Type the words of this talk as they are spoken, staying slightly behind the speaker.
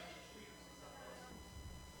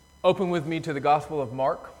Open with me to the Gospel of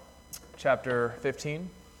Mark, chapter 15.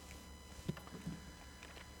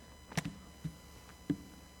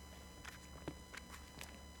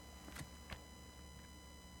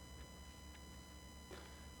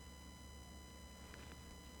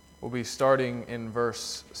 We'll be starting in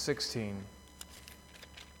verse 16.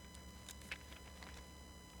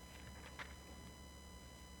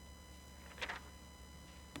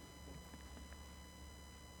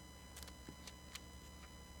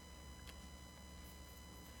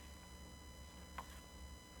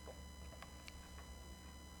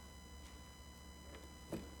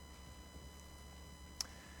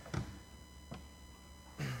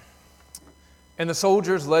 And the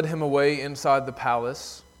soldiers led him away inside the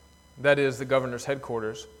palace, that is, the governor's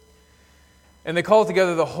headquarters. And they called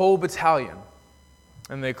together the whole battalion,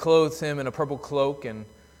 and they clothed him in a purple cloak, and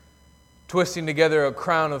twisting together a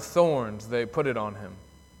crown of thorns, they put it on him.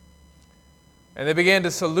 And they began to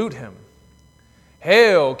salute him.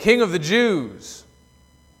 "Hail, King of the Jews!"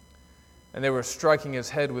 And they were striking his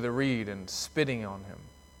head with a reed and spitting on him,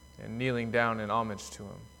 and kneeling down in homage to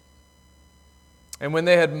him. And when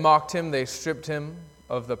they had mocked him, they stripped him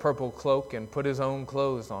of the purple cloak and put his own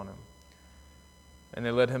clothes on him. And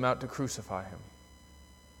they led him out to crucify him.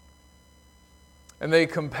 And they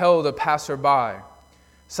compelled a passerby,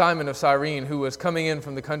 Simon of Cyrene, who was coming in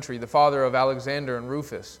from the country, the father of Alexander and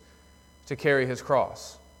Rufus, to carry his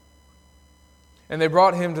cross. And they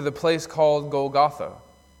brought him to the place called Golgotha,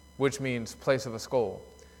 which means place of a skull.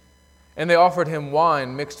 And they offered him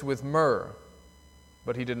wine mixed with myrrh,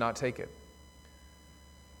 but he did not take it.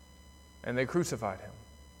 And they crucified him,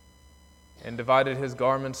 and divided his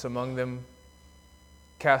garments among them,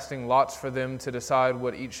 casting lots for them to decide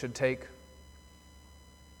what each should take.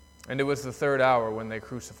 And it was the third hour when they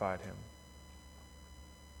crucified him.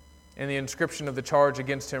 And the inscription of the charge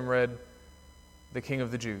against him read, "The King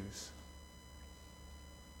of the Jews."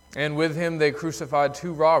 And with him they crucified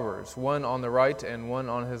two robbers, one on the right and one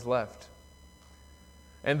on his left.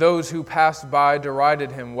 And those who passed by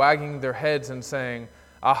derided him, wagging their heads and saying,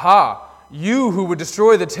 "Aha! You who would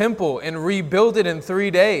destroy the temple and rebuild it in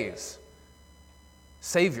 3 days,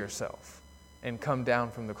 save yourself and come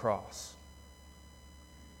down from the cross."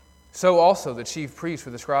 So also the chief priests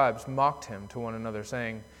with the scribes mocked him to one another,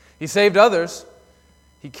 saying, "He saved others,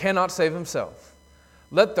 he cannot save himself.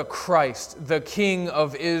 Let the Christ, the King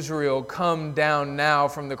of Israel, come down now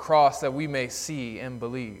from the cross that we may see and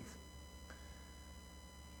believe."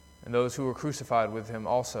 And those who were crucified with him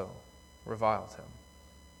also reviled him.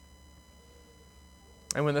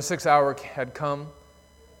 And when the 6th hour had come,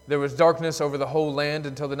 there was darkness over the whole land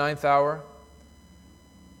until the 9th hour.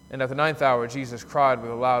 And at the 9th hour, Jesus cried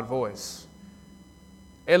with a loud voice,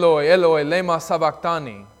 "Eloi, Eloi, lema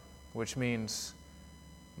sabachthani," which means,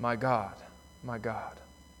 my God,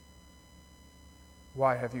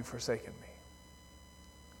 why have you forsaken me?"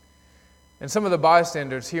 And some of the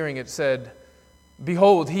bystanders hearing it said,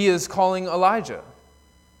 "Behold, he is calling Elijah."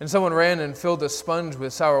 And someone ran and filled a sponge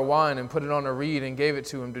with sour wine and put it on a reed and gave it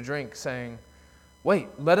to him to drink, saying, "Wait,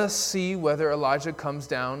 let us see whether Elijah comes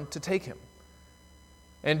down to take him."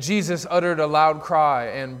 And Jesus uttered a loud cry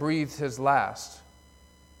and breathed his last.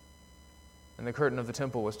 And the curtain of the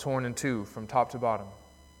temple was torn in two from top to bottom.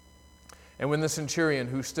 And when the centurion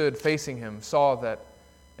who stood facing him saw that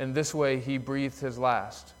in this way he breathed his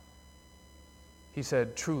last, he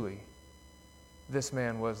said, "Truly, this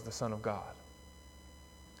man was the Son of God."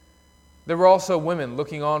 There were also women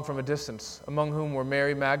looking on from a distance, among whom were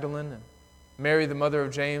Mary Magdalene, and Mary the mother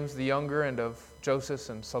of James the younger, and of Joseph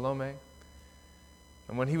and Salome.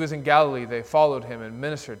 And when he was in Galilee, they followed him and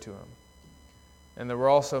ministered to him. And there were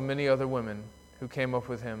also many other women who came up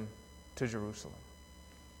with him to Jerusalem.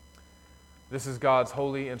 This is God's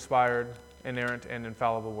holy, inspired, inerrant, and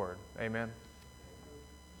infallible word. Amen.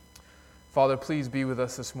 Father, please be with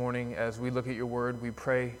us this morning as we look at your word. We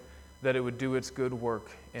pray that it would do its good work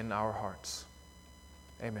in our hearts.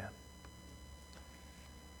 Amen.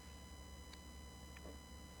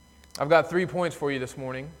 I've got 3 points for you this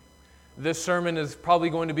morning. This sermon is probably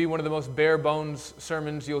going to be one of the most bare bones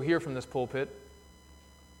sermons you'll hear from this pulpit.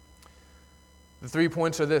 The 3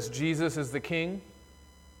 points are this: Jesus is the King,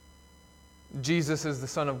 Jesus is the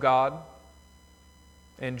Son of God,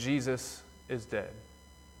 and Jesus is dead.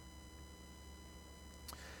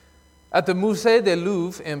 At the Musée du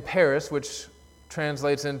Louvre in Paris, which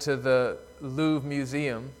translates into the Louvre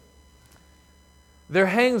Museum, there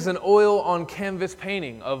hangs an oil on canvas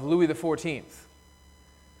painting of Louis XIV.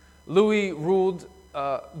 Louis ruled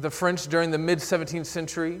the French during the mid-17th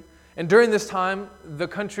century, and during this time, the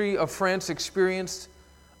country of France experienced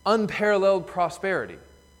unparalleled prosperity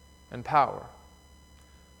and power.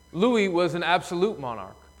 Louis was an absolute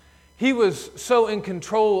monarch. He was so in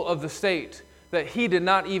control of the state that he did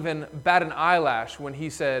not even bat an eyelash when he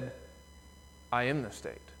said, "I am the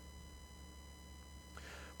state."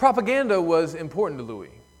 Propaganda was important to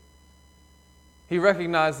Louis. He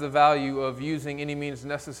recognized the value of using any means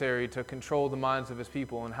necessary to control the minds of his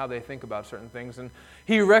people and how they think about certain things. And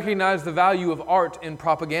he recognized the value of art in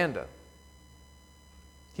propaganda.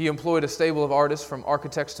 He employed a stable of artists from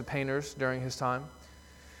architects to painters during his time.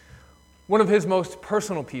 One of his most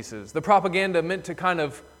personal pieces, the propaganda meant to kind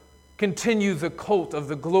of continue the cult of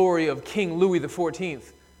the glory of King Louis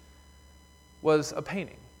XIV, was a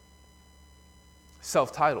painting.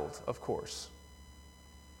 Self-titled, of course.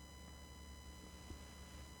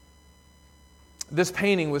 This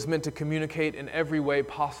painting was meant to communicate in every way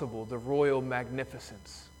possible the royal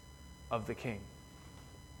magnificence of the king.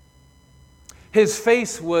 His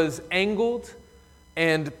face was angled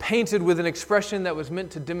and painted with an expression that was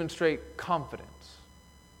meant to demonstrate confidence.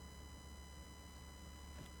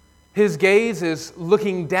 His gaze is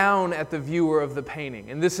looking down at the viewer of the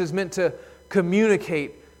painting, and this is meant to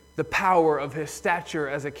communicate the power of his stature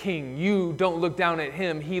as a king. You don't look down at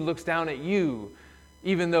him, he looks down at you,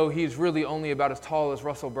 even though he's really only about as tall as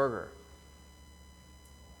Russell Berger.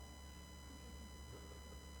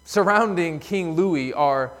 Surrounding King Louis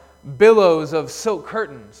are billows of silk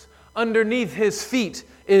curtains. Underneath his feet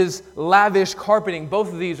is lavish carpeting. Both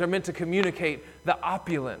of these are meant to communicate the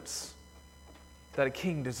opulence that a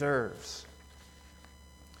king deserves.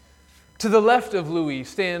 To the left of Louis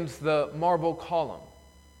stands the marble column.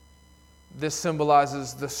 This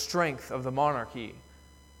symbolizes the strength of the monarchy,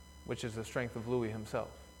 which is the strength of Louis himself.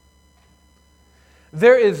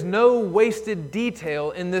 There is no wasted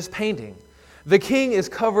detail in this painting. The king is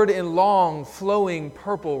covered in long, flowing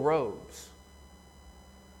purple robes.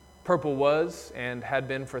 Purple was, and had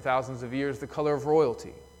been for thousands of years, the color of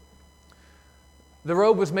royalty. The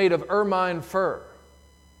robe was made of ermine fur,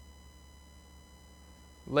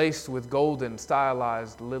 laced with golden,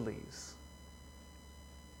 stylized lilies.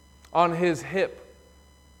 On his hip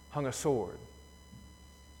hung a sword,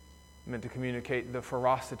 meant to communicate the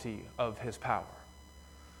ferocity of his power.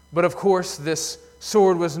 But of course, this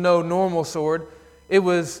sword was no normal sword. It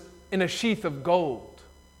was in a sheath of gold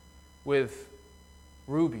with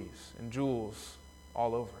rubies and jewels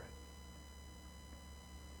all over it.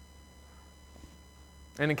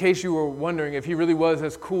 And in case you were wondering if he really was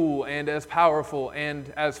as cool and as powerful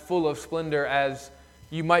and as full of splendor as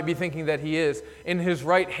you might be thinking that he is, in his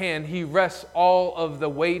right hand he rests all of the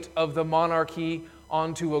weight of the monarchy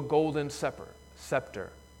onto a golden scepter.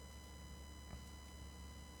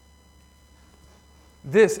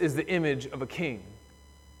 This is the image of a king,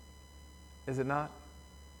 is it not?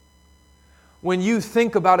 When you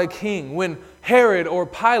think about a king, when Herod or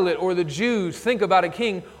Pilate or the Jews think about a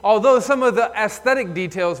king, although some of the aesthetic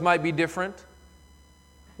details might be different,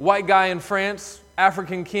 white guy in France,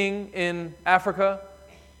 African king in Africa,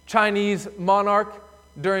 Chinese monarch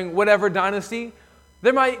during whatever dynasty,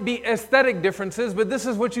 there might be aesthetic differences, but this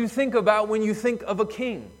is what you think about when you think of a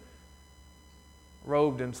king,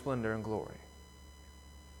 robed in splendor and glory.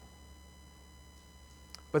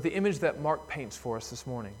 But the image that Mark paints for us this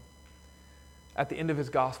morning, at the end of his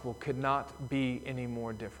gospel, could not be any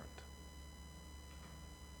more different.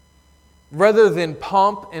 Rather than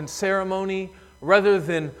pomp and ceremony, rather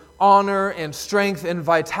than honor and strength and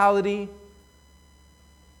vitality,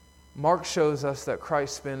 Mark shows us that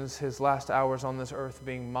Christ spends his last hours on this earth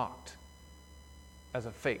being mocked as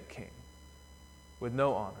a fake king, with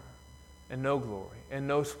no honor and no glory and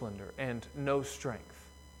no splendor and no strength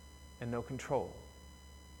and no control.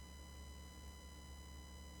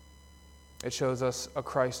 It shows us a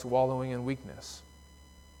Christ wallowing in weakness.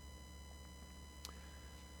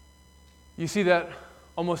 You see that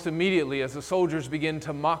almost immediately as the soldiers begin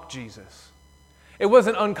to mock Jesus. It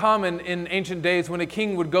wasn't uncommon in ancient days when a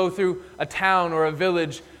king would go through a town or a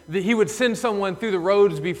village that he would send someone through the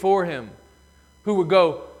roads before him who would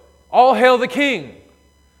go, "All hail the king!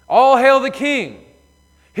 All hail the king!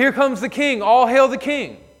 Here comes the king! All hail the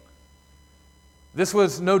king!" This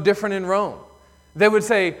was no different in Rome. They would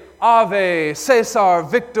say, "Ave Caesar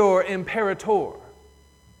Victor Imperator."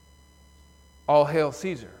 All hail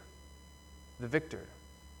Caesar, the victor,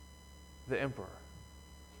 the emperor.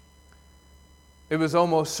 It was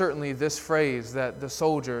almost certainly this phrase that the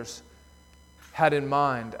soldiers had in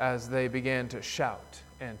mind as they began to shout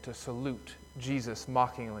and to salute Jesus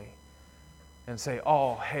mockingly and say,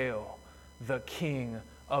 "All hail the King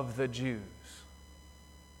of the Jews."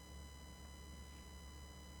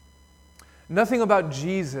 Nothing about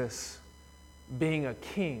Jesus being a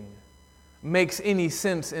king makes any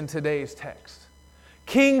sense in today's text.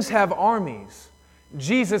 Kings have armies.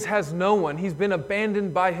 Jesus has no one. He's been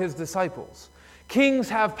abandoned by his disciples. Kings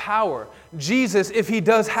have power. Jesus, if he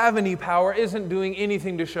does have any power, isn't doing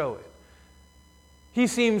anything to show it. He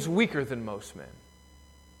seems weaker than most men.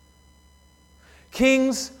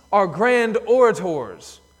 Kings are grand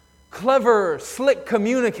orators, clever, slick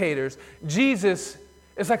communicators. Jesus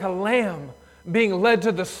is like a lamb being led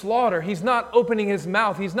to the slaughter. He's not opening his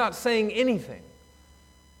mouth. He's not saying anything.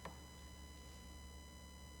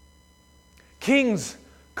 Kings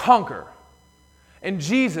conquer, and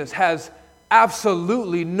Jesus has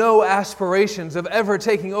absolutely no aspirations of ever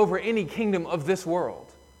taking over any kingdom of this world.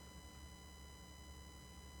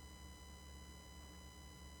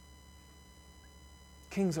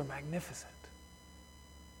 Kings are magnificent.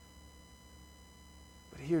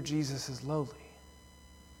 But here Jesus is lowly.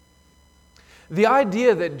 The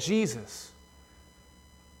idea that Jesus,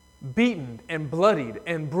 beaten and bloodied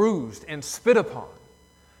and bruised and spit upon,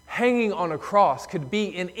 hanging on a cross, could be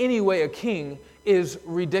in any way a king is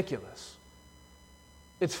ridiculous.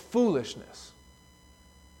 It's foolishness.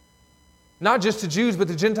 Not just to Jews, but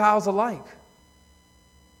to Gentiles alike.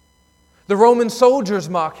 The Roman soldiers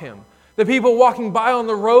mock him. The people walking by on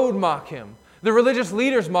the road mock him. The religious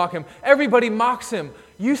leaders mock him. Everybody mocks him.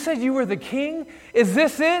 You said you were the king? Is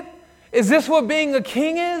this it? Is this what being a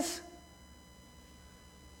king is?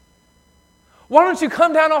 Why don't you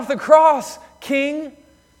come down off the cross, king?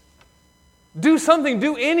 Do something,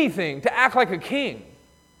 do anything to act like a king.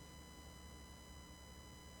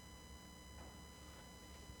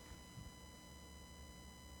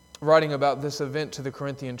 Writing about this event to the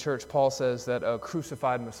Corinthian church, Paul says that a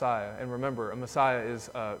crucified Messiah, and remember, a Messiah is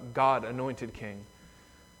a God-anointed king.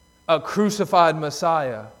 A crucified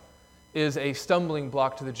Messiah is a stumbling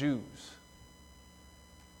block to the Jews,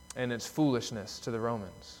 and it's foolishness to the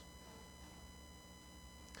Romans.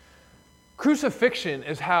 Crucifixion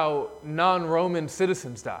is how non-Roman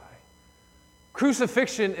citizens die.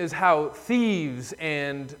 Crucifixion is how thieves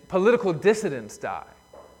and political dissidents die.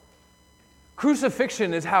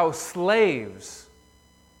 Crucifixion is how slaves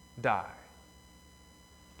die.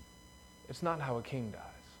 It's not how a king dies.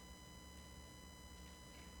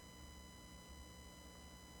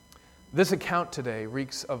 This account today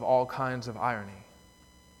reeks of all kinds of irony.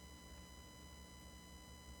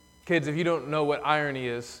 Kids, if you don't know what irony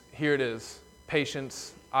is, here it is.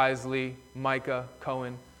 Patience, Isley, Micah,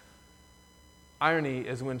 Cohen. Irony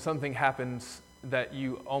is when something happens that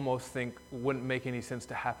you almost think wouldn't make any sense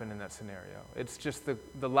to happen in that scenario. It's just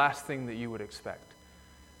the last thing that you would expect.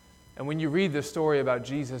 And when you read the story about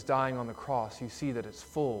Jesus dying on the cross, you see that it's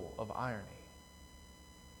full of irony.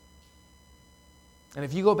 And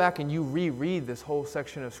if you go back and you reread this whole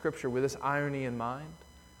section of Scripture with this irony in mind,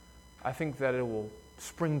 I think that it will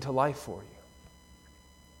spring to life for you.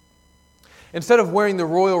 Instead of wearing the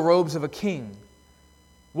royal robes of a king,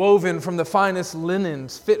 woven from the finest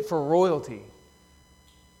linens fit for royalty,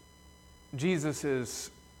 Jesus is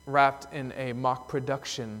wrapped in a mock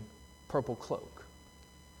production purple cloak.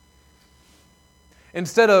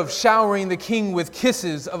 Instead of showering the king with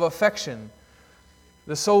kisses of affection,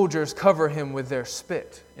 the soldiers cover him with their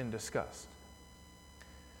spit in disgust.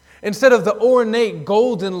 Instead of the ornate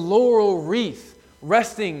golden laurel wreath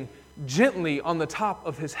resting gently on the top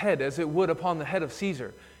of his head as it would upon the head of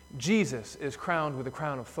Caesar, Jesus is crowned with a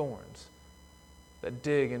crown of thorns that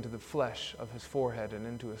dig into the flesh of his forehead and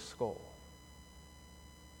into his skull.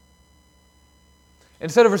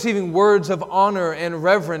 Instead of receiving words of honor and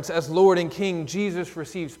reverence as Lord and King, Jesus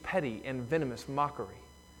receives petty and venomous mockery.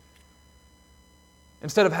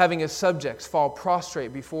 Instead of having his subjects fall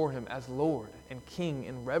prostrate before him as Lord and King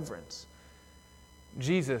in reverence,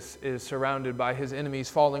 Jesus is surrounded by his enemies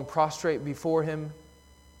falling prostrate before him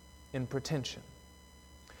in pretension.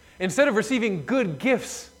 Instead of receiving good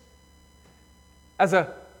gifts as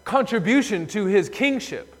a contribution to his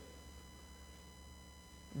kingship,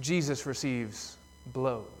 Jesus receives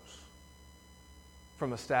blows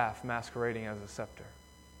from a staff masquerading as a scepter.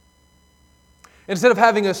 Instead of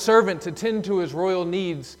having a servant to tend to his royal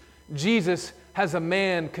needs, Jesus has a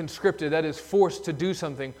man conscripted, that is, forced to do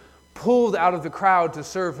something, pulled out of the crowd to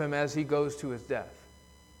serve him as he goes to his death.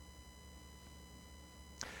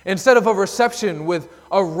 Instead of a reception with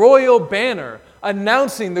a royal banner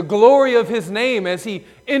announcing the glory of his name as he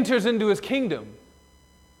enters into his kingdom,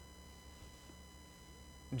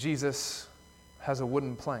 Jesus has a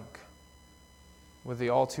wooden plank with the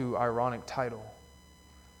all too ironic title,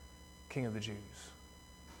 King of the Jews.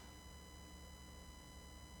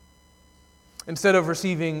 Instead of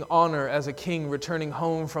receiving honor as a king, returning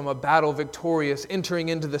home from a battle victorious, entering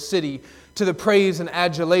into the city to the praise and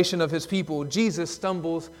adulation of his people, Jesus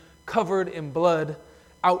stumbles covered in blood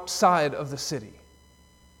outside of the city,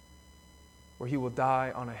 where he will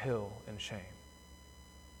die on a hill in shame.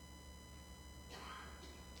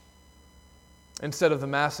 Instead of the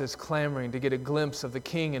masses clamoring to get a glimpse of the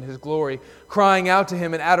King and his glory, crying out to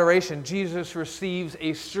him in adoration, Jesus receives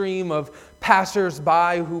a stream of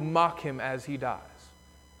passers-by who mock him as he dies.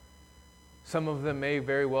 Some of them may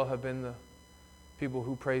very well have been the people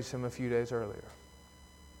who praised him a few days earlier.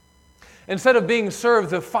 Instead of being served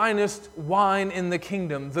the finest wine in the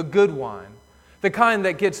kingdom, the good wine, the kind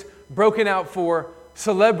that gets broken out for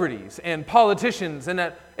celebrities and politicians and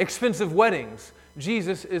at expensive weddings,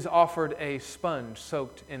 Jesus is offered a sponge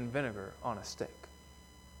soaked in vinegar on a stick.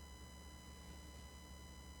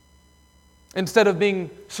 Instead of being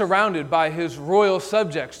surrounded by his royal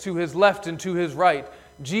subjects to his left and to his right,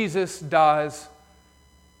 Jesus dies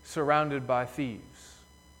surrounded by thieves.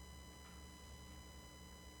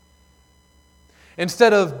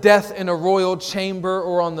 Instead of death in a royal chamber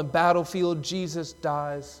or on the battlefield, Jesus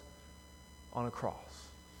dies on a cross.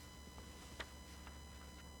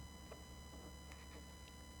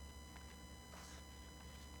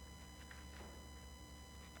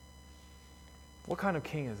 What kind of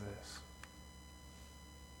king is this?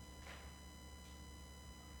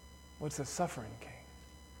 What's a suffering king?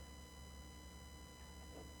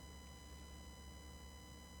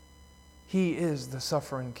 He is the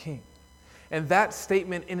suffering king. And that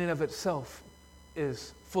statement in and of itself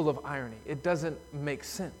is full of irony. It doesn't make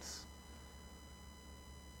sense.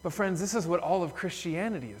 But friends, this is what all of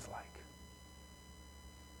Christianity is like.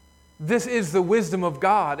 This is the wisdom of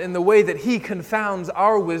God in the way that He confounds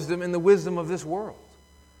our wisdom in the wisdom of this world.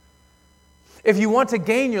 If you want to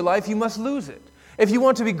gain your life, you must lose it. If you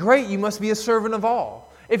want to be great, you must be a servant of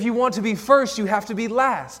all. If you want to be first, you have to be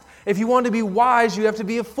last. If you want to be wise, you have to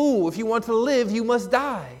be a fool. If you want to live, you must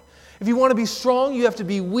die. If you want to be strong, you have to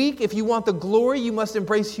be weak. If you want the glory, you must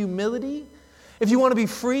embrace humility. If you want to be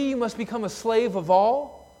free, you must become a slave of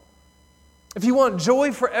all. If you want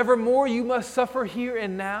joy forevermore, you must suffer here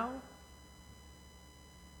and now.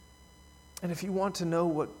 And if you want to know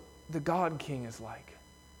what the God King is like,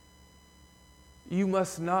 you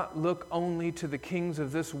must not look only to the kings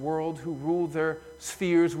of this world who rule their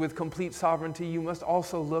spheres with complete sovereignty. You must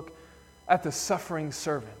also look at the suffering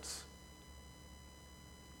servants.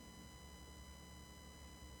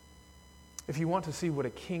 If you want to see what a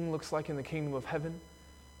king looks like in the kingdom of heaven,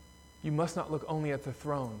 you must not look only at the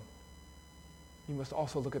throne. You must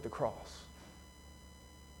also look at the cross.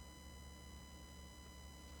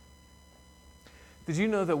 Did you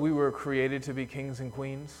know that we were created to be kings and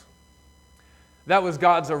queens? That was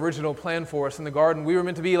God's original plan for us in the garden. We were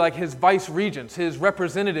meant to be like His vice regents, His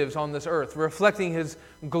representatives on this earth, reflecting His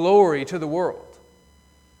glory to the world.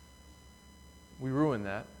 We ruined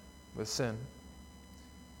that with sin.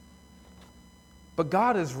 But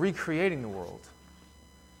God is recreating the world.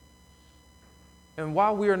 And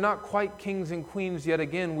while we are not quite kings and queens yet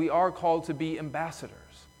again, we are called to be ambassadors.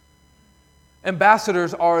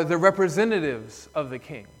 Ambassadors are the representatives of the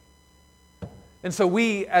King. And so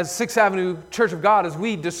we, as Sixth Avenue Church of God, as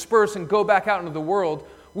we disperse and go back out into the world,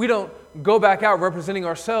 we don't go back out representing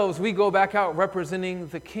ourselves, we go back out representing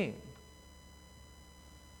the King.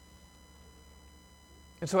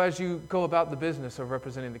 And so as you go about the business of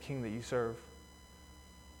representing the King that you serve,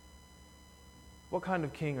 what kind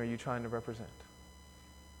of king are you trying to represent?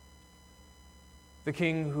 The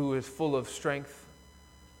King who is full of strength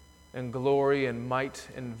and glory and might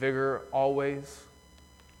and vigor always?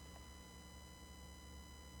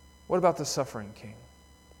 What about the suffering King?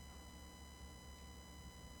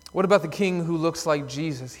 What about the King who looks like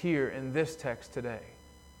Jesus here in this text today?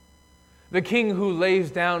 The King who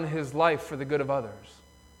lays down His life for the good of others.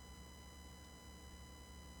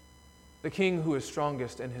 The King who is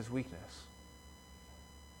strongest in His weakness.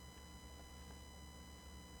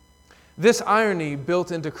 This irony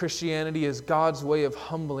built into Christianity is God's way of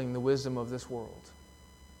humbling the wisdom of this world.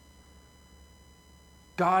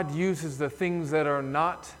 God uses the things that are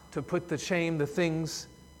not to put to shame the things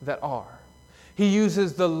that are. He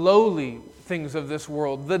uses the lowly things of this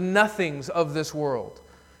world, the nothings of this world,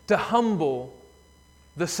 to humble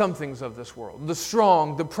the somethings of this world, the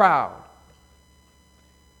strong, the proud.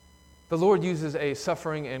 The Lord uses a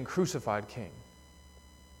suffering and crucified king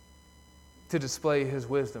to display His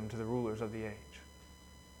wisdom to the rulers of the age.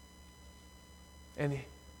 And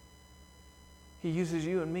He uses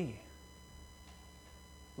you and me,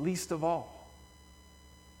 least of all.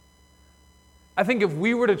 I think if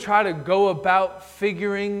we were to try to go about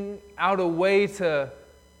figuring out a way to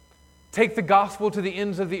take the gospel to the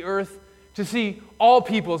ends of the earth, to see all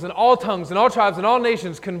peoples and all tongues and all tribes and all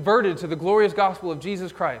nations converted to the glorious gospel of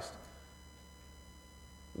Jesus Christ,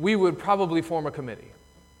 we would probably form a committee.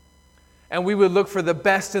 And we would look for the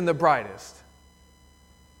best and the brightest.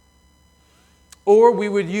 Or we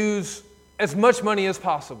would use as much money as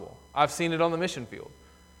possible. I've seen it on the mission field.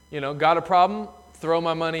 Got a problem? Throw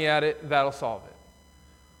my money at it, that'll solve it.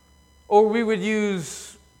 Or we would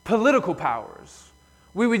use political powers.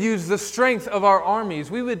 We would use the strength of our armies.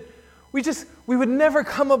 We would never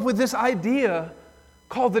come up with this idea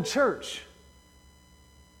called the church,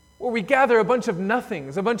 where we gather a bunch of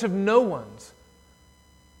nothings, a bunch of no ones,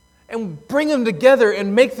 and bring them together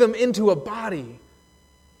and make them into a body,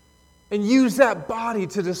 and use that body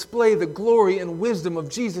to display the glory and wisdom of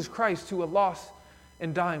Jesus Christ to a lost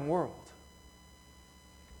and dying world.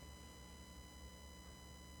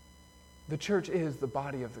 The church is the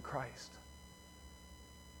body of the Christ,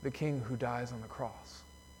 the King who dies on the cross.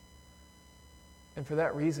 And for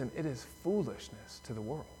that reason, it is foolishness to the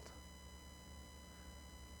world.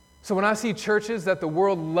 So when I see churches that the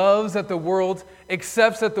world loves, that the world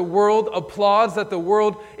accepts, that the world applauds, that the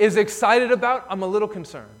world is excited about, I'm a little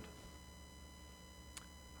concerned.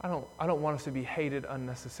 I don't want us to be hated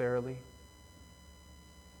unnecessarily.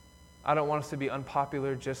 I don't want us to be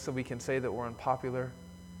unpopular just so we can say that we're unpopular.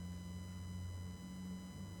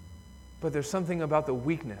 But there's something about the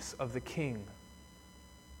weakness of the King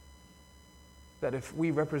that if we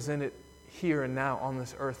represent it here and now on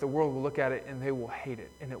this earth, the world will look at it and they will hate it,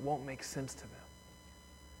 and it won't make sense to them.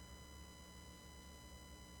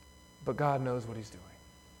 But God knows what He's doing.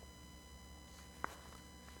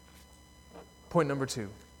 Point number 2.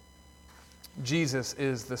 Jesus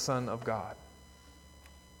is the Son of God.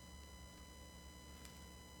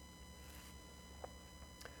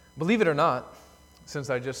 Believe it or not, since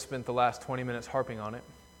I just spent the last 20 minutes harping on it,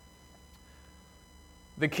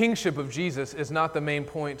 the kingship of Jesus is not the main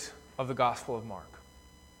point of the Gospel of Mark.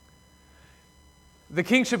 The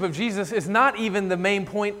kingship of Jesus is not even the main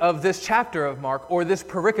point of this chapter of Mark or this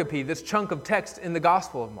pericope, this chunk of text in the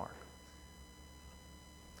Gospel of Mark.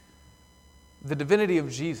 The divinity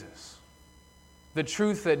of Jesus, the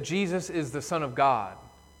truth that Jesus is the Son of God,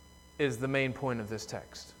 is the main point of this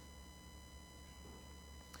text.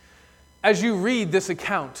 As you read this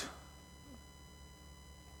account,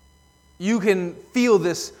 you can feel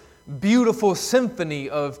this beautiful symphony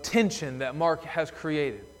of tension that Mark has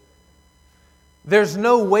created. There's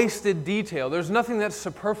no wasted detail. There's nothing that's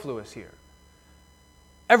superfluous here.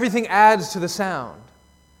 Everything adds to the sound.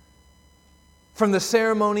 From the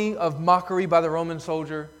ceremony of mockery by the Roman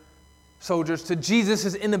soldiers to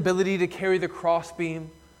Jesus' inability to carry the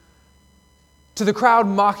crossbeam, to the crowd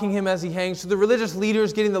mocking Him as He hangs, to the religious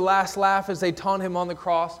leaders getting the last laugh as they taunt Him on the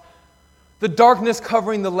cross, the darkness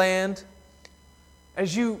covering the land.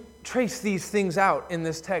 As you trace these things out in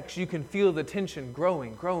this text, you can feel the tension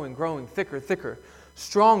growing, thicker,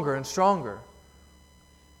 stronger and stronger.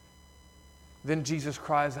 Then Jesus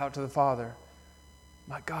cries out to the Father,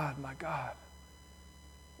 my God,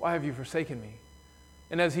 why have you forsaken me?"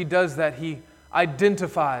 And as He does that, He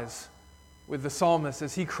identifies with the psalmist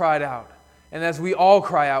as he cried out, and as we all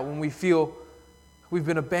cry out when we feel we've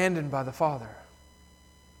been abandoned by the Father.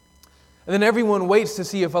 And then everyone waits to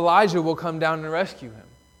see if Elijah will come down and rescue him.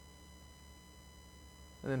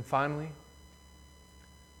 And then finally,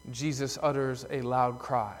 Jesus utters a loud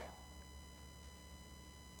cry.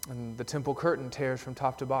 And the temple curtain tears from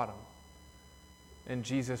top to bottom. And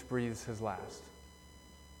Jesus breathes His last.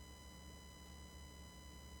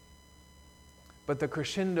 But the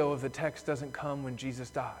crescendo of the text doesn't come when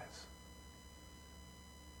Jesus dies.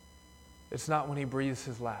 It's not when He breathes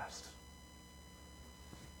His last.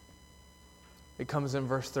 It comes in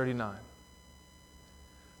verse 39.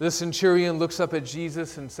 The centurion looks up at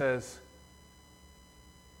Jesus and says,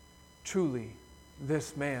 "Truly,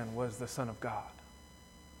 this man was the Son of God."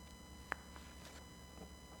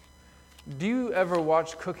 Do you ever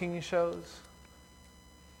watch cooking shows?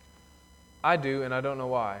 I do, and I don't know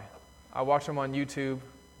why. I watch them on YouTube.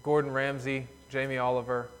 Gordon Ramsay, Jamie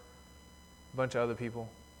Oliver, a bunch of other people.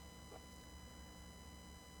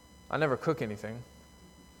 I never cook anything.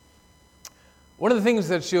 One of the things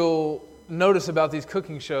that you'll notice about these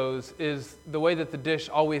cooking shows is the way that the dish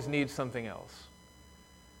always needs something else.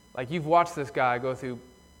 Like, you've watched this guy go through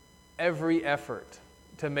every effort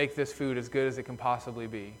to make this food as good as it can possibly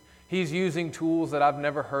be. He's using tools that I've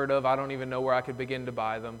never heard of. I don't even know where I could begin to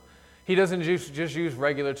buy them. He doesn't just use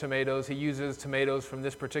regular tomatoes. He uses tomatoes from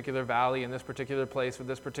this particular valley in this particular place with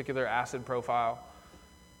this particular acid profile.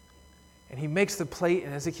 And he makes the plate,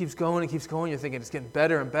 and as it keeps going, you're thinking it's getting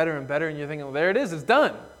better and better and better, and you're thinking, well, there it is, it's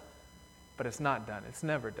done. But it's not done. It's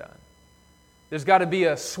never done. There's got to be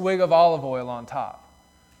a swig of olive oil on top,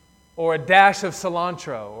 or a dash of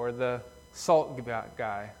cilantro, or the Salt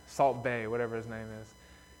guy, Salt Bay, whatever his name is.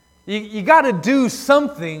 You got to do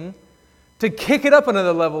something to kick it up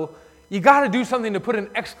another level. You got to do something to put an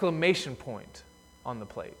exclamation point on the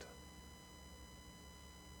plate.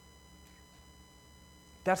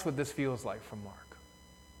 That's what this feels like from Mark.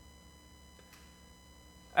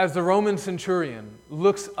 As the Roman centurion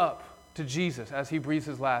looks up to Jesus as he breathes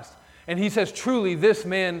his last, and he says, truly, this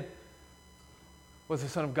man was the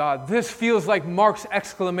Son of God. This feels like Mark's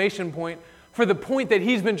exclamation point for the point that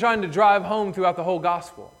he's been trying to drive home throughout the whole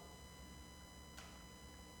gospel.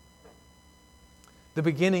 The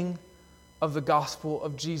beginning of the gospel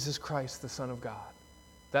of Jesus Christ, the Son of God.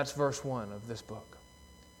 That's verse 1 of this book.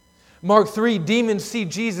 Mark 3, demons see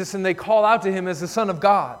Jesus and they call out to him as the Son of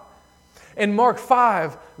God. In Mark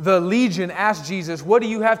 5, the legion asked Jesus, what do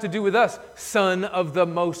you have to do with us, Son of the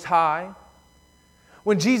Most High?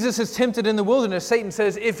 When Jesus is tempted in the wilderness, Satan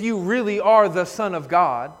says, if you really are the Son of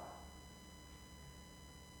God.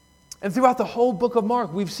 And throughout the whole book of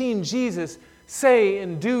Mark, we've seen Jesus say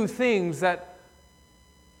and do things that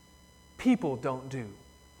people don't do.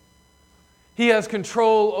 He has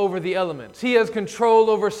control over the elements. He has control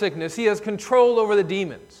over sickness. He has control over the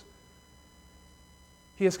demons.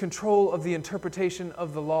 He has control of the interpretation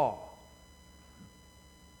of the law.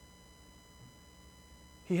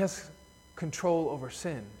 He has control over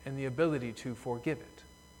sin and the ability to forgive it.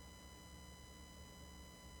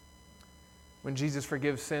 When Jesus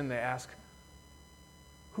forgives sin, they ask,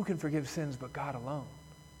 who can forgive sins but God alone?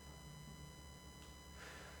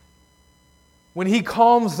 When he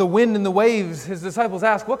calms the wind and the waves, his disciples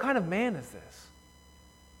ask, what kind of man is this?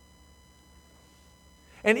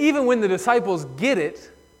 And even when the disciples get it,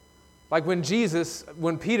 like when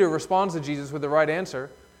Peter responds to Jesus with the right answer,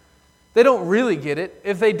 they don't really get it.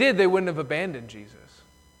 If they did, they wouldn't have abandoned Jesus.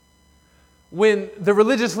 When the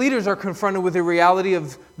religious leaders are confronted with the reality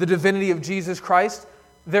of the divinity of Jesus Christ,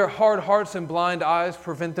 their hard hearts and blind eyes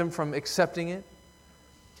prevent them from accepting it.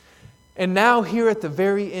 And now here at the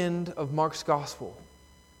very end of Mark's gospel,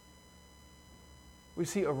 we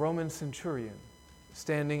see a Roman centurion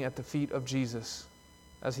standing at the feet of Jesus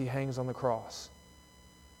as he hangs on the cross.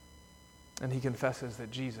 And he confesses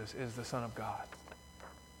that Jesus is the Son of God.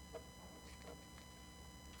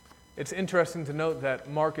 It's interesting to note that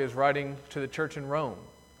Mark is writing to the church in Rome.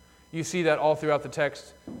 You see that all throughout the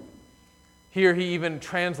text. Here he even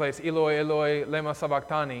translates Eloi, Eloi, lema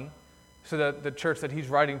sabachthani, so that the church that he's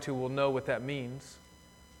writing to will know what that means.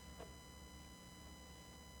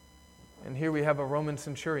 And here we have a Roman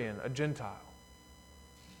centurion, a Gentile.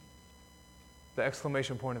 The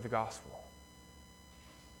exclamation point of the gospel.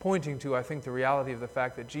 Pointing to, I think, the reality of the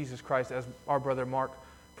fact that Jesus Christ, as our brother Mark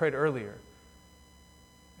prayed earlier,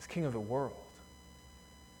 is King of the world.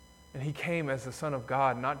 And he came as the Son of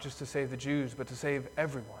God, not just to save the Jews, but to save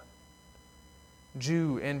everyone,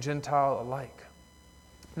 Jew and Gentile alike.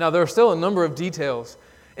 Now, there are still a number of details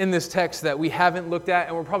in this text that we haven't looked at,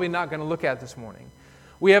 and we're probably not going to look at this morning.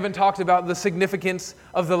 We haven't talked about the significance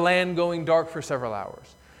of the land going dark for several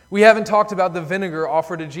hours. We haven't talked about the vinegar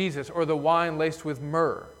offered to Jesus or the wine laced with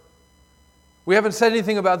myrrh. We haven't said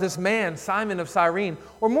anything about this man, Simon of Cyrene,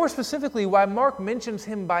 or more specifically, why Mark mentions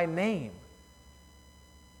him by name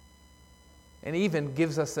and even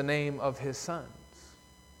gives us the name of his sons.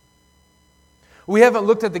 We haven't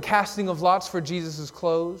looked at the casting of lots for Jesus'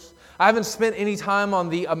 clothes. I haven't spent any time on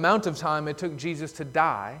the amount of time it took Jesus to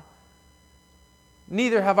die.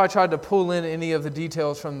 Neither have I tried to pull in any of the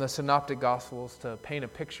details from the synoptic gospels to paint a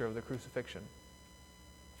picture of the crucifixion.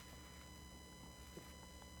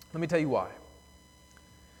 Let me tell you why.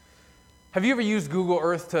 Have you ever used Google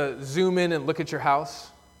Earth to zoom in and look at your house?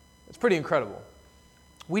 It's pretty incredible.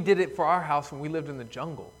 We did it for our house when we lived in the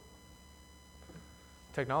jungle.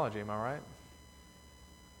 Technology, am I right?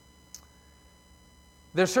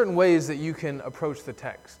 There's certain ways that you can approach the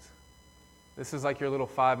text. This is like your little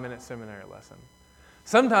 5-minute seminary lesson.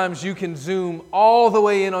 Sometimes you can zoom all the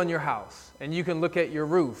way in on your house and you can look at your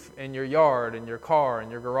roof and your yard and your car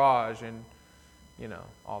and your garage and,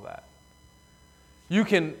 all that. You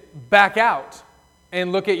can back out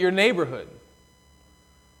and look at your neighborhood.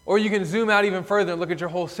 Or you can zoom out even further and look at your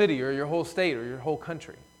whole city or your whole state or your whole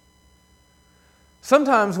country.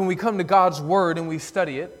 Sometimes when we come to God's Word and we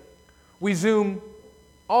study it, we zoom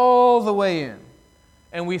all the way in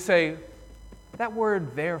and we say, that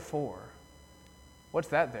word therefore, what's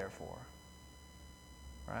that there for?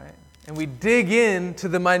 Right? And we dig into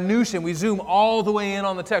the minutiae and we zoom all the way in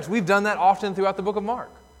on the text. We've done that often throughout the book of Mark.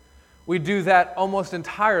 We do that almost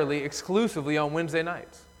entirely, exclusively on Wednesday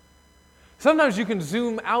nights. Sometimes you can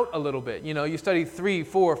zoom out a little bit. You study 3,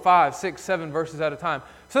 4, 5, 6, 7 verses at a time.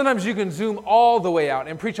 Sometimes you can zoom all the way out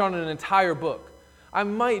and preach on an entire book. I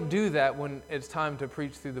might do that when it's time to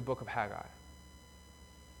preach through the book of Haggai.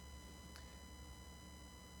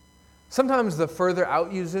 Sometimes the further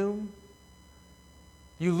out you zoom,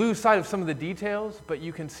 you lose sight of some of the details, but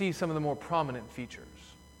you can see some of the more prominent features.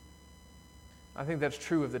 I think that's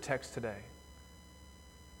true of the text today.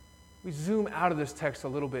 We zoom out of this text a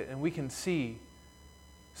little bit and we can see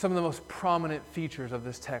some of the most prominent features of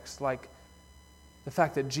this text, like the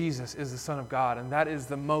fact that Jesus is the Son of God, and that is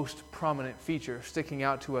the most prominent feature sticking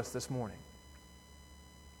out to us this morning.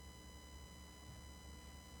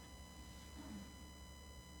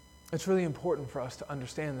 It's really important for us to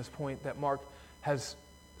understand this point that Mark has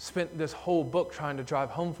spent this whole book trying to drive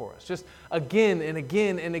home for us. Just again and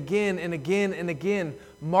again and again and again and again,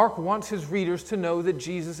 Mark wants his readers to know that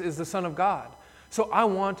Jesus is the Son of God. So I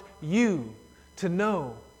want you to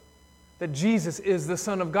know that Jesus is the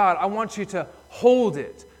Son of God. I want you to hold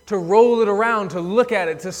it, to roll it around, to look at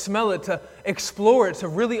it, to smell it, to explore it, to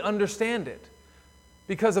really understand it.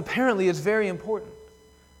 Because apparently it's very important.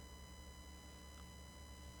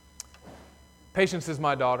 Patience is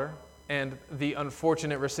my daughter, and the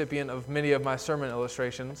unfortunate recipient of many of my sermon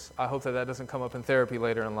illustrations. I hope that doesn't come up in therapy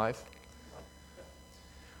later in life.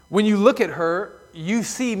 When you look at her, you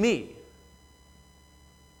see me.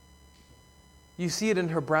 You see it in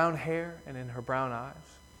her brown hair and in her brown eyes.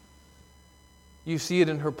 You see it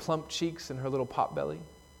in her plump cheeks and her little pot belly.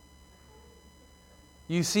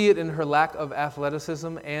 You see it in her lack of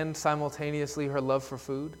athleticism and simultaneously her love for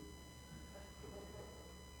food.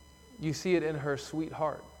 You see it in her sweet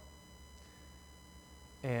heart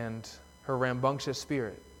and her rambunctious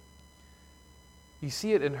spirit. You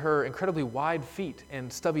see it in her incredibly wide feet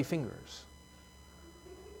and stubby fingers.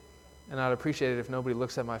 And I'd appreciate it if nobody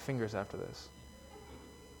looks at my fingers after this.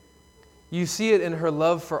 You see it in her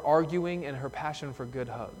love for arguing and her passion for good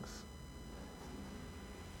hugs.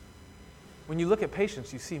 When you look at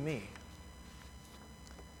Patience, you see me.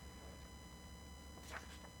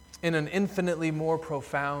 In an infinitely more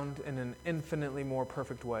profound and an infinitely more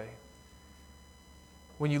perfect way.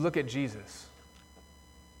 When you look at Jesus,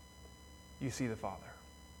 you see the Father.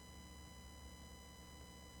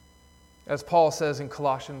 As Paul says in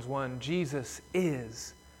Colossians 1, Jesus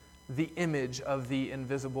is the image of the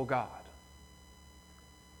invisible God.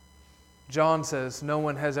 John says, no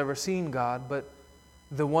one has ever seen God but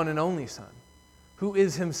the one and only Son, who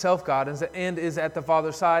is himself God and is at the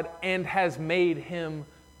Father's side and has made him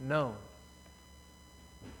known.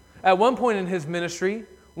 At one point in his ministry,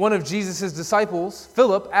 one of Jesus' disciples,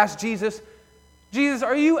 Philip, asked Jesus,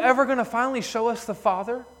 are you ever going to finally show us the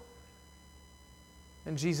Father?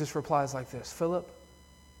 And Jesus replies like this, Philip,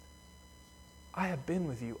 I have been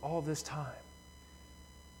with you all this time,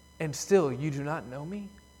 and still you do not know me?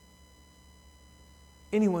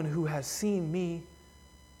 Anyone who has seen me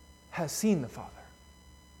has seen the Father.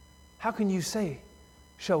 How can you say,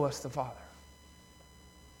 show us the Father?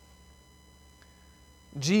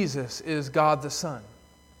 Jesus is God the Son.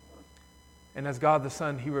 And as God the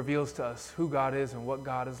Son, He reveals to us who God is and what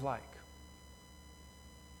God is like.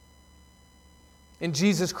 In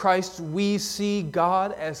Jesus Christ, we see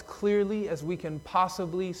God as clearly as we can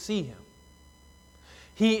possibly see Him.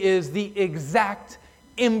 He is the exact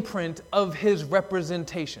imprint of His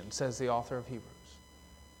representation, says the author of Hebrews.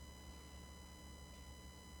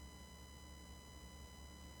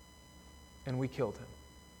 And we killed Him.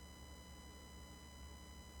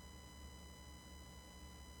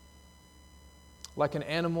 Like an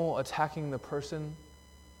animal attacking the person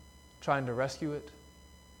trying to rescue it,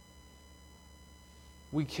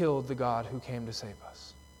 we killed the God who came to save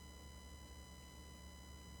us.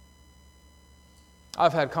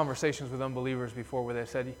 I've had conversations with unbelievers before where they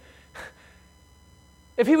said,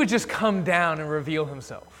 if He would just come down and reveal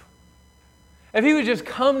Himself, if He would just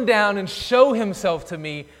come down and show Himself to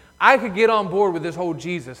me, I could get on board with this whole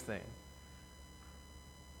Jesus thing.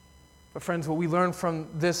 But friends, what we learn from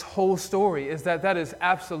this whole story is that that is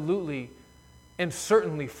absolutely and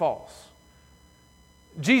certainly false.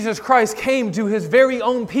 Jesus Christ came to His very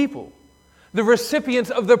own people, the recipients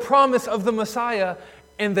of the promise of the Messiah,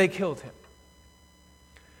 and they killed Him.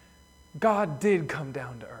 God did come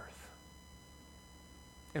down to earth,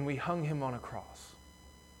 and we hung Him on a cross.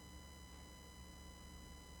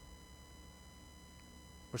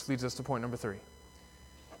 Which leads us to point number 3.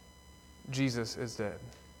 Jesus is dead.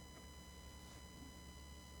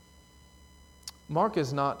 Mark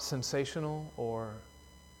is not sensational or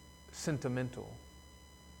sentimental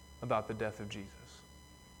about the death of Jesus.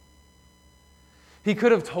 He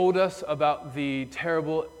could have told us about the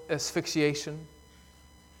terrible asphyxiation.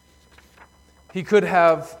 He could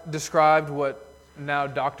have described what now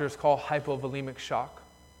doctors call hypovolemic shock.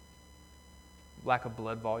 Lack of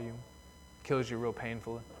blood volume. Kills you real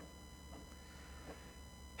painfully.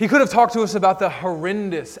 He could have talked to us about the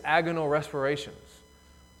horrendous agonal respirations,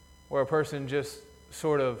 where a person just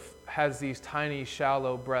sort of has these tiny,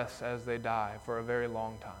 shallow breaths as they die for a very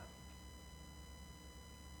long time.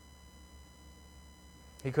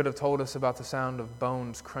 He could have told us about the sound of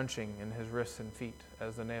bones crunching in his wrists and feet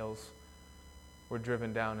as the nails were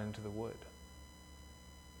driven down into the wood.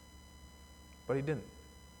 But he didn't.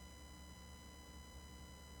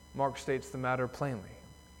 Mark states the matter plainly.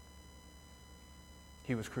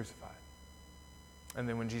 He was crucified. And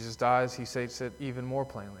then when Jesus dies, he states it even more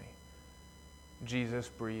plainly. Jesus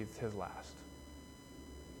breathed his last.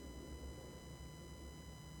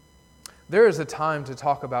 There is a time to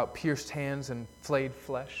talk about pierced hands and flayed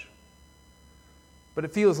flesh, but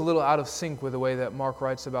it feels a little out of sync with the way that Mark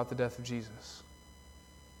writes about the death of Jesus.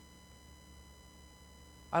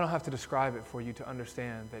 I don't have to describe it for you to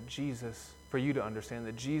understand that Jesus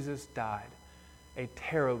died a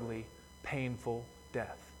terribly painful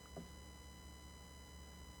death.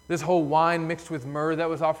 This whole wine mixed with myrrh that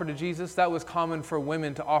was offered to Jesus, that was common for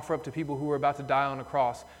women to offer up to people who were about to die on a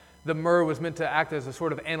cross. The myrrh was meant to act as a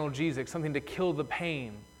sort of analgesic, something to kill the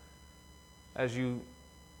pain as you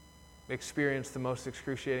experience the most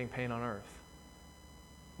excruciating pain on earth.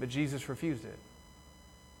 But Jesus refused it.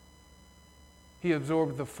 He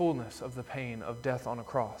absorbed the fullness of the pain of death on a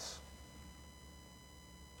cross.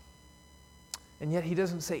 And yet he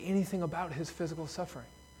doesn't say anything about his physical suffering.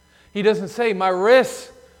 He doesn't say, my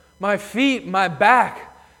wrists, my feet, my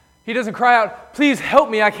back. He doesn't cry out, please help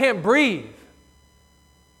me, I can't breathe.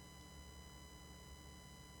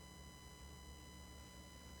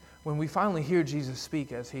 When we finally hear Jesus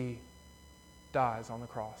speak as he dies on the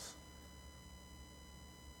cross,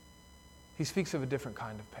 he speaks of a different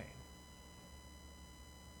kind of pain.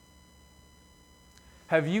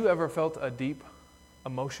 Have you ever felt a deep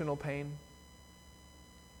emotional pain?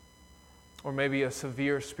 Or maybe a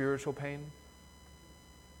severe spiritual pain?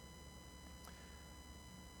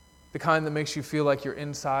 The kind that makes you feel like your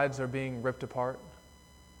insides are being ripped apart?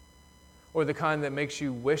 Or the kind that makes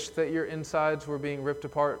you wish that your insides were being ripped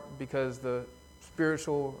apart because the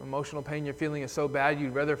spiritual, emotional pain you're feeling is so bad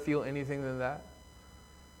you'd rather feel anything than that?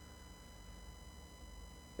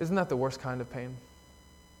 Isn't that the worst kind of pain?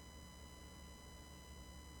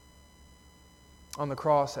 On the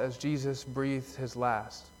cross, as Jesus breathed his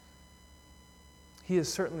last, he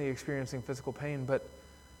is certainly experiencing physical pain, but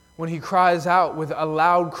when he cries out with a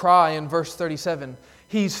loud cry in verse 37,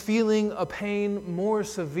 he's feeling a pain more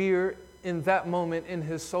severe in that moment in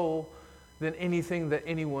his soul than anything that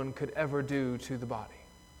anyone could ever do to the body.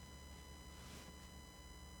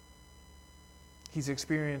 He's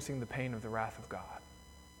experiencing the pain of the wrath of God.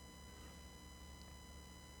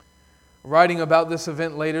 Writing about this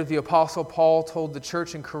event later, the Apostle Paul told the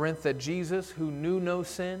church in Corinth that Jesus, who knew no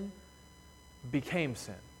sin, became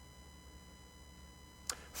sin.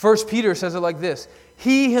 1 Peter says it like this: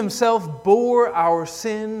 He himself bore our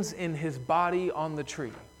sins in his body on the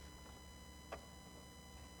tree.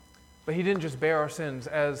 But he didn't just bear our sins,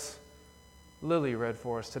 as Lily read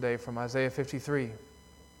for us today from Isaiah 53.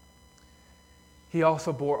 He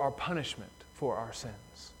also bore our punishment for our sins.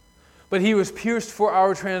 But he was pierced for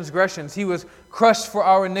our transgressions. He was crushed for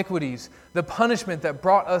our iniquities. The punishment that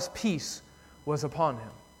brought us peace was upon him.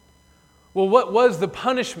 Well, what was the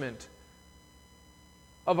punishment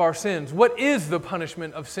of our sins? What is the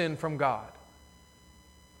punishment of sin from God?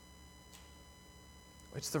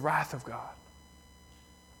 It's the wrath of God.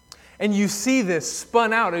 And you see this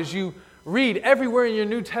spun out as you read everywhere in your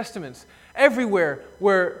New Testaments, everywhere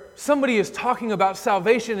where somebody is talking about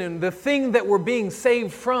salvation and the thing that we're being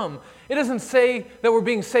saved from. It doesn't say that we're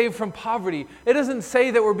being saved from poverty. It doesn't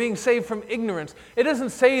say that we're being saved from ignorance. It doesn't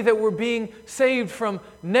say that we're being saved from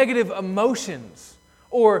negative emotions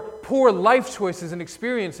or poor life choices and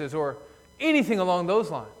experiences or anything along those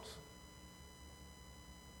lines.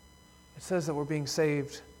 It says that we're being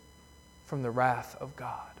saved from the wrath of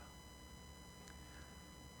God.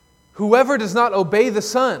 Whoever does not obey the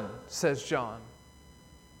Son, says John,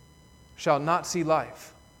 shall not see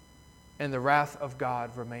life, and the wrath of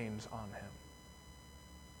God remains on him.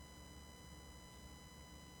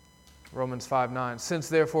 Romans 5:9. Since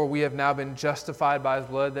therefore we have now been justified by his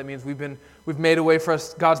blood, that means we've made a way for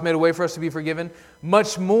us, God's made a way for us to be forgiven,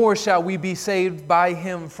 much more shall we be saved by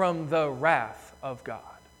him from the wrath of God.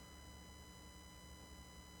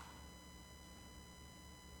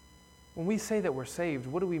 When we say that we're saved,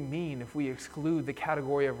 what do we mean if we exclude the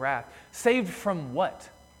category of wrath? Saved from what?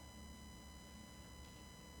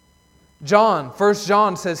 First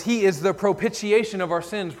John says he is the propitiation of our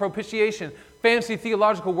sins. Propitiation, fancy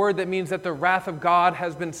theological word that means that the wrath of God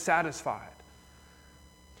has been satisfied.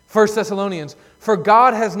 1 Thessalonians, for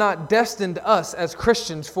God has not destined us as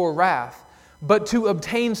Christians for wrath, but to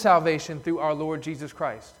obtain salvation through our Lord Jesus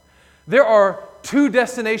Christ. There are two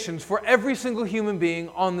destinations for every single human being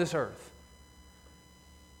on this earth.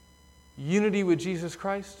 Unity with Jesus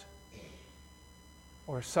Christ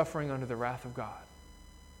or suffering under the wrath of God.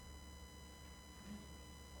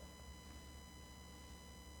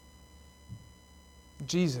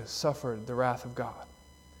 Jesus suffered the wrath of God.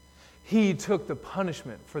 He took the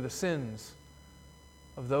punishment for the sins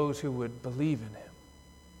of those who would believe in Him.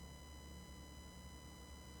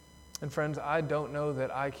 And friends, I don't know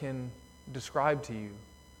that I can describe to you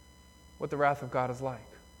what the wrath of God is like.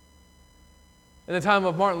 In the time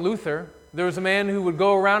of Martin Luther, there was a man who would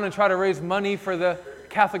go around and try to raise money for the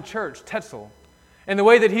Catholic Church, Tetzel. And the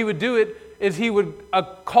way that he would do it is he would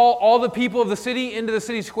call all the people of the city into the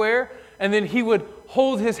city square, and then he would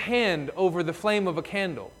hold his hand over the flame of a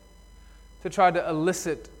candle to try to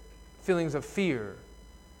elicit feelings of fear,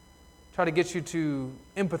 try to get you to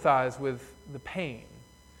empathize with the pain,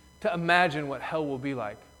 to imagine what hell will be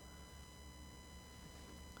like.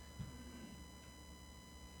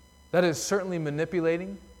 That is certainly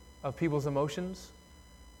manipulating of people's emotions,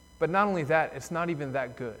 but not only that, it's not even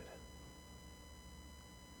that good.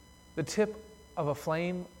 The tip of a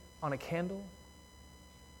flame on a candle,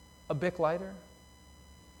 a Bic lighter.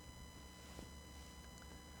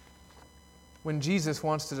 When Jesus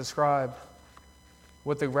wants to describe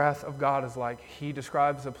what the wrath of God is like, He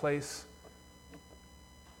describes a place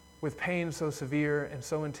with pain so severe and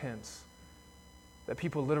so intense that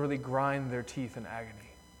people literally grind their teeth in agony.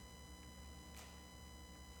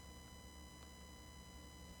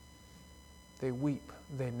 They weep,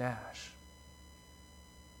 they gnash.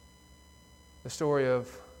 The story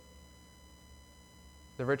of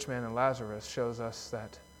the rich man and Lazarus shows us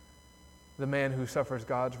that the man who suffers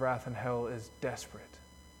God's wrath in hell is desperate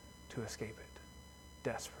to escape it.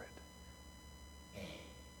 Desperate.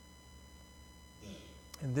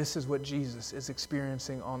 And this is what Jesus is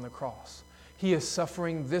experiencing on the cross. He is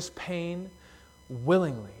suffering this pain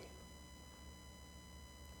willingly.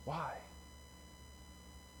 Why?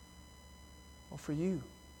 Well, for you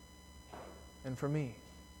and for me.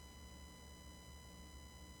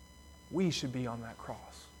 We should be on that cross.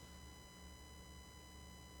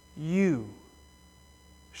 You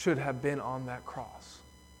should have been on that cross.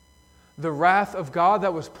 The wrath of God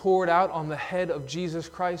that was poured out on the head of Jesus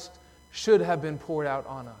Christ should have been poured out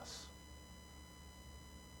on us.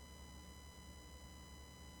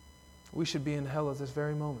 We should be in hell at this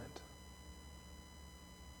very moment.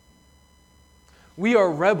 We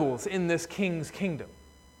are rebels in this King's kingdom.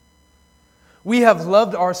 We have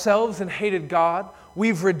loved ourselves and hated God.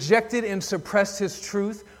 We've rejected and suppressed His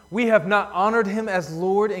truth. We have not honored Him as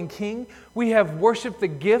Lord and King. We have worshiped the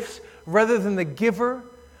gifts rather than the giver.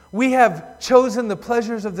 We have chosen the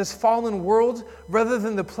pleasures of this fallen world rather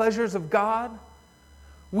than the pleasures of God.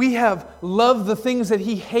 We have loved the things that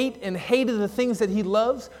He hates and hated the things that He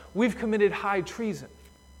loves. We've committed high treason.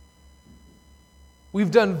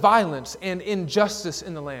 We've done violence and injustice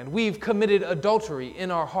in the land. We've committed adultery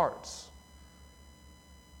in our hearts.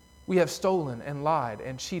 We have stolen and lied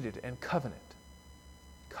and cheated and coveted.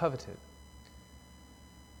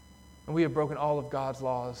 And we have broken all of God's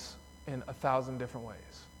laws in 1,000 different ways.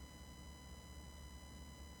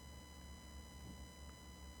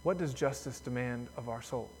 What does justice demand of our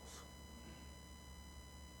souls?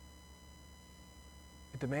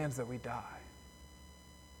 It demands that we die.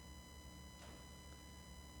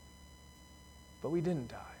 But we didn't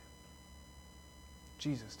die.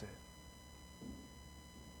 Jesus did.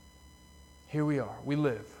 Here we are. We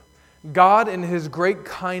live. God, in His great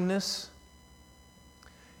kindness,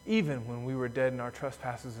 even when we were dead in our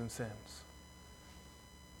trespasses and sins,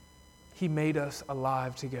 He made us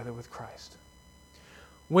alive together with Christ.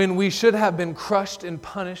 When we should have been crushed and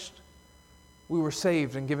punished, we were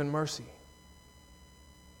saved and given mercy.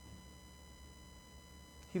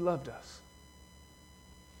 He loved us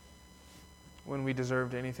when we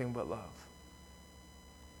deserved anything but love.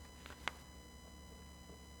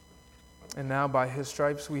 And now by His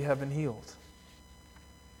stripes we have been healed.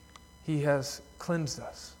 He has cleansed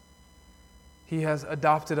us. He has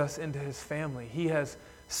adopted us into His family. He has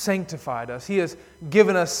sanctified us. He has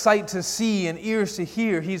given us sight to see and ears to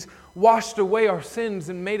hear. He's washed away our sins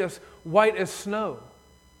and made us white as snow.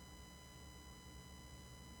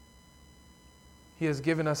 He has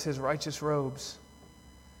given us His righteous robes.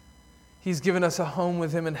 He's given us a home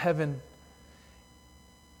with Him in heaven.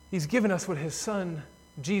 He's given us what His Son,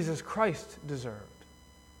 Jesus Christ, deserved,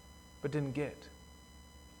 but didn't get.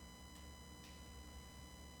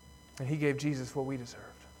 And He gave Jesus what we deserved.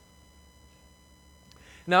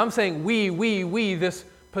 Now I'm saying we, this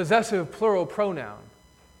possessive plural pronoun.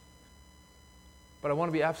 But I want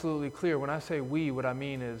to be absolutely clear. When I say we, what I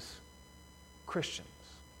mean is Christians.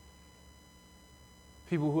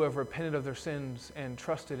 People who have repented of their sins and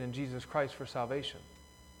trusted in Jesus Christ for salvation.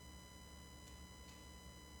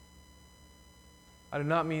 I do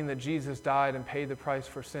not mean that Jesus died and paid the price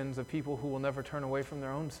for sins of people who will never turn away from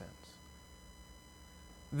their own sins.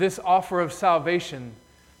 This offer of salvation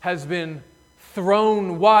has been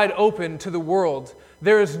thrown wide open to the world.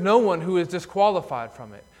 There is no one who is disqualified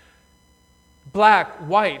from it. Black,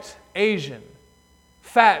 white, Asian,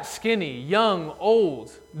 fat, skinny, young,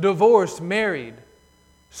 old, divorced, married,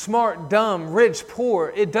 smart, dumb, rich,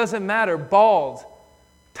 poor, it doesn't matter, bald,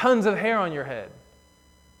 tons of hair on your head,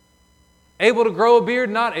 able to grow a beard,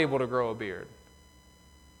 not able to grow a beard.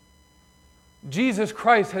 Jesus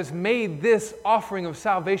Christ has made this offering of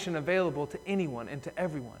salvation available to anyone and to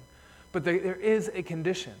everyone. But there is a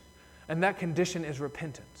condition, and that condition is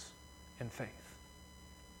repentance and faith.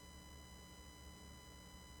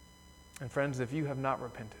 And friends, if you have not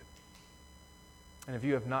repented, and if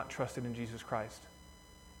you have not trusted in Jesus Christ,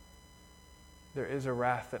 there is a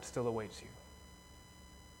wrath that still awaits you.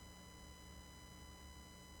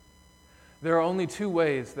 There are only two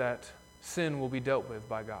ways that sin will be dealt with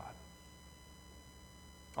by God: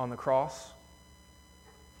 on the cross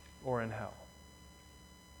or in hell.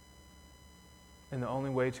 And the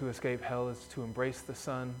only way to escape hell is to embrace the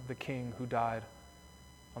Son, the King, who died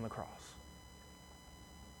on the cross.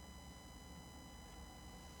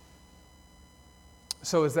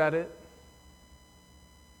 So is that it?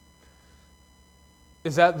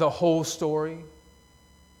 Is that the whole story?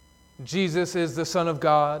 Jesus is the Son of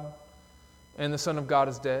God, and the Son of God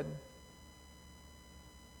is dead?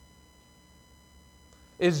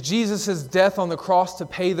 Is Jesus' death on the cross to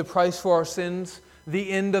pay the price for our sins the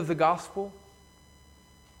end of the gospel?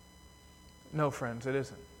 No, friends, it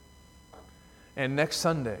isn't. And next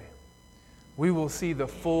Sunday, we will see the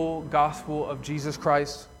full gospel of Jesus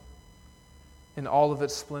Christ in all of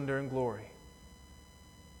its splendor and glory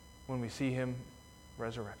when we see Him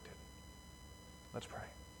resurrected. Let's pray.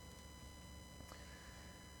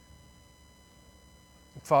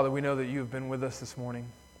 Father, we know that you have been with us this morning,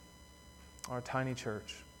 our tiny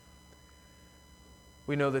church.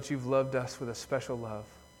 We know that you've loved us with a special love.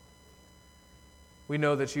 We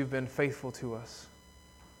know that you've been faithful to us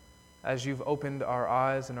as you've opened our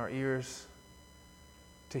eyes and our ears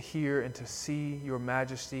to hear and to see your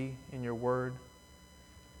majesty in your word.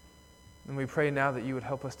 And we pray now that you would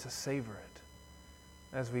help us to savor it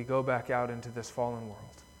as we go back out into this fallen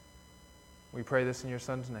world. We pray this in your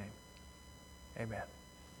Son's name. Amen.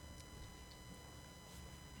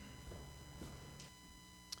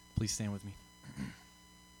 Please stand with me.